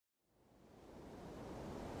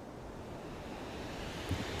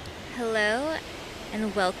Hello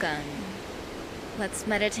and welcome. Let's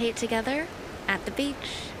meditate together at the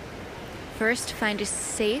beach. First, find a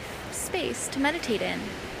safe space to meditate in.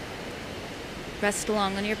 Rest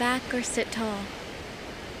along on your back or sit tall.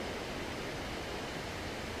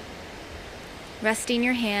 Resting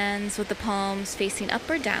your hands with the palms facing up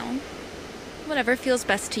or down, whatever feels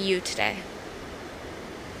best to you today.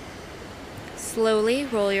 Slowly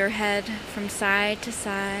roll your head from side to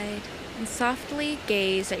side and softly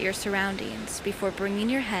gaze at your surroundings before bringing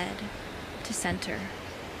your head to center.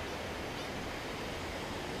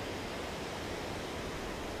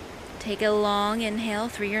 Take a long inhale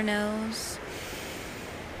through your nose.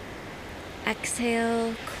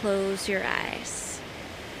 Exhale, close your eyes.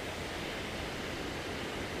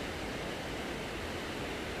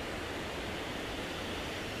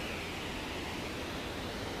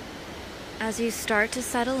 As you start to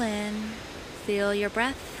settle in, feel your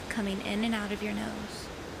breath coming in and out of your nose.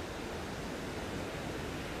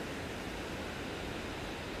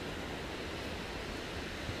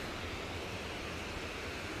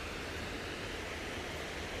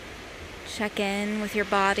 Check in with your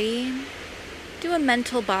body. Do a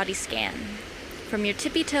mental body scan from your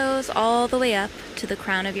tippy toes all the way up to the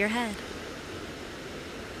crown of your head.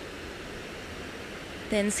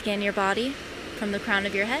 Then scan your body from the crown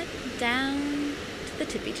of your head down to the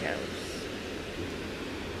tippy toes.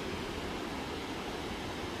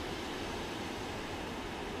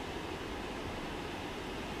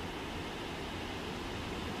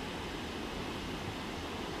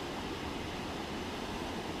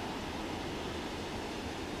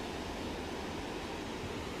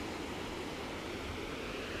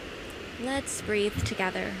 Let's breathe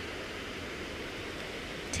together.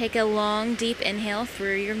 Take a long, deep inhale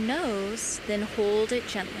through your nose, then hold it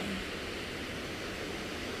gently.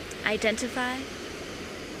 Identify,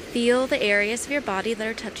 feel the areas of your body that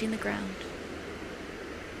are touching the ground.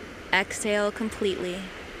 Exhale completely.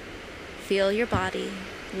 Feel your body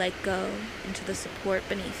let go into the support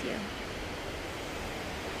beneath you.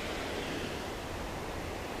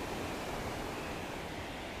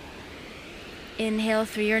 Inhale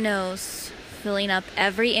through your nose, filling up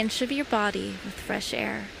every inch of your body with fresh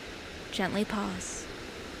air. Gently pause.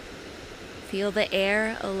 Feel the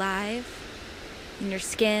air alive in your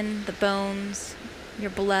skin, the bones, your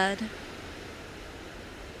blood.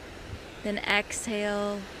 Then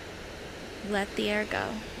exhale, let the air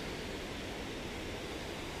go.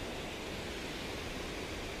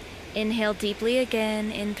 Inhale deeply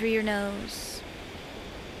again, in through your nose.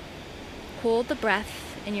 Hold the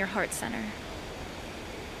breath in your heart center.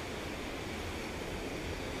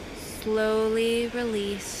 Slowly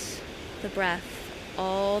release the breath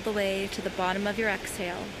all the way to the bottom of your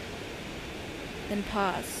exhale. Then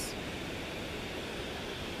pause.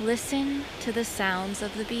 Listen to the sounds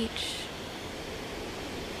of the beach.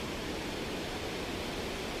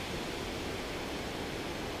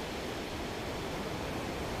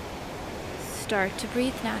 Start to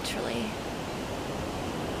breathe naturally.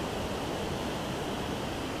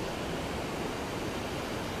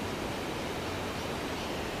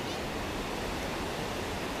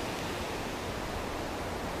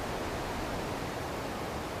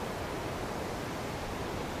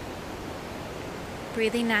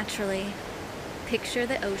 Breathing naturally, picture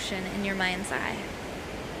the ocean in your mind's eye.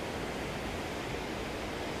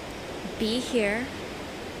 Be here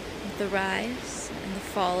with the rise and the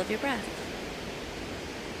fall of your breath.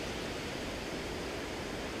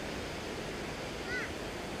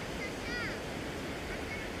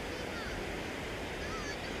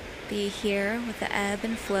 Be here with the ebb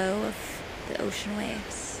and flow of the ocean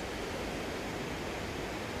waves.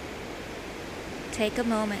 Take a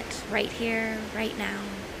moment right here, right now,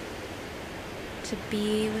 to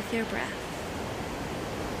be with your breath.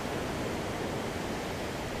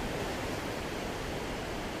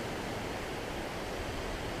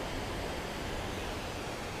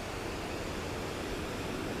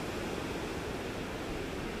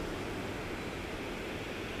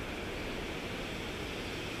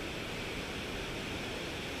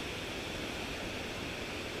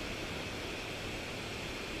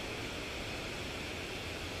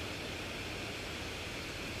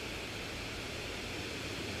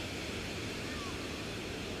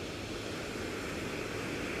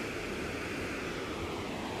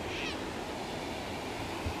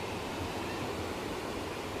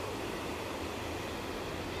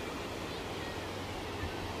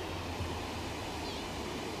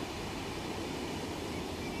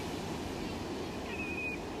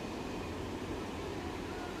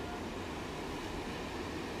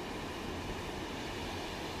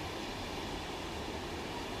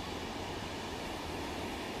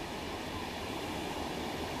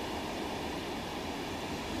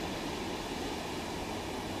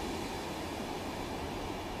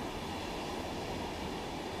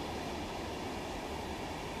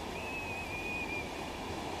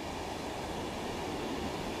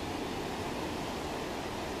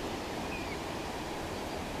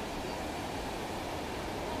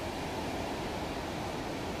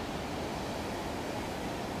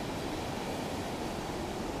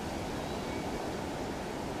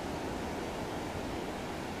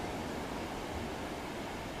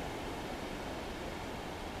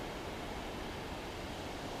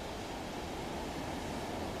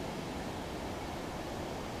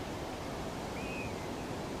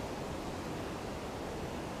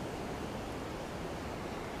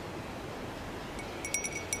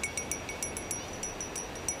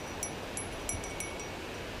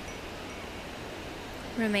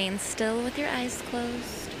 Remain still with your eyes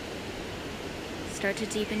closed. Start to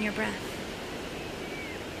deepen your breath.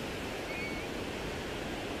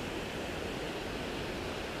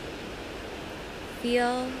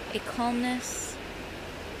 Feel a calmness,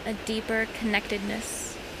 a deeper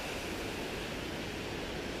connectedness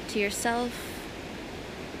to yourself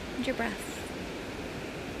and your breath.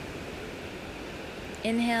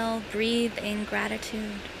 Inhale, breathe in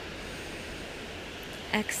gratitude.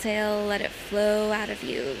 Exhale, let it flow out of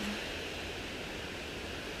you.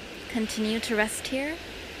 Continue to rest here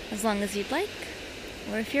as long as you'd like,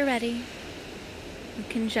 or if you're ready, you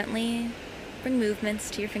can gently bring movements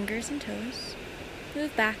to your fingers and toes.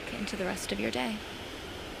 Move back into the rest of your day.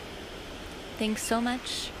 Thanks so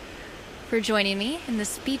much for joining me in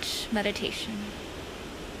this beach meditation.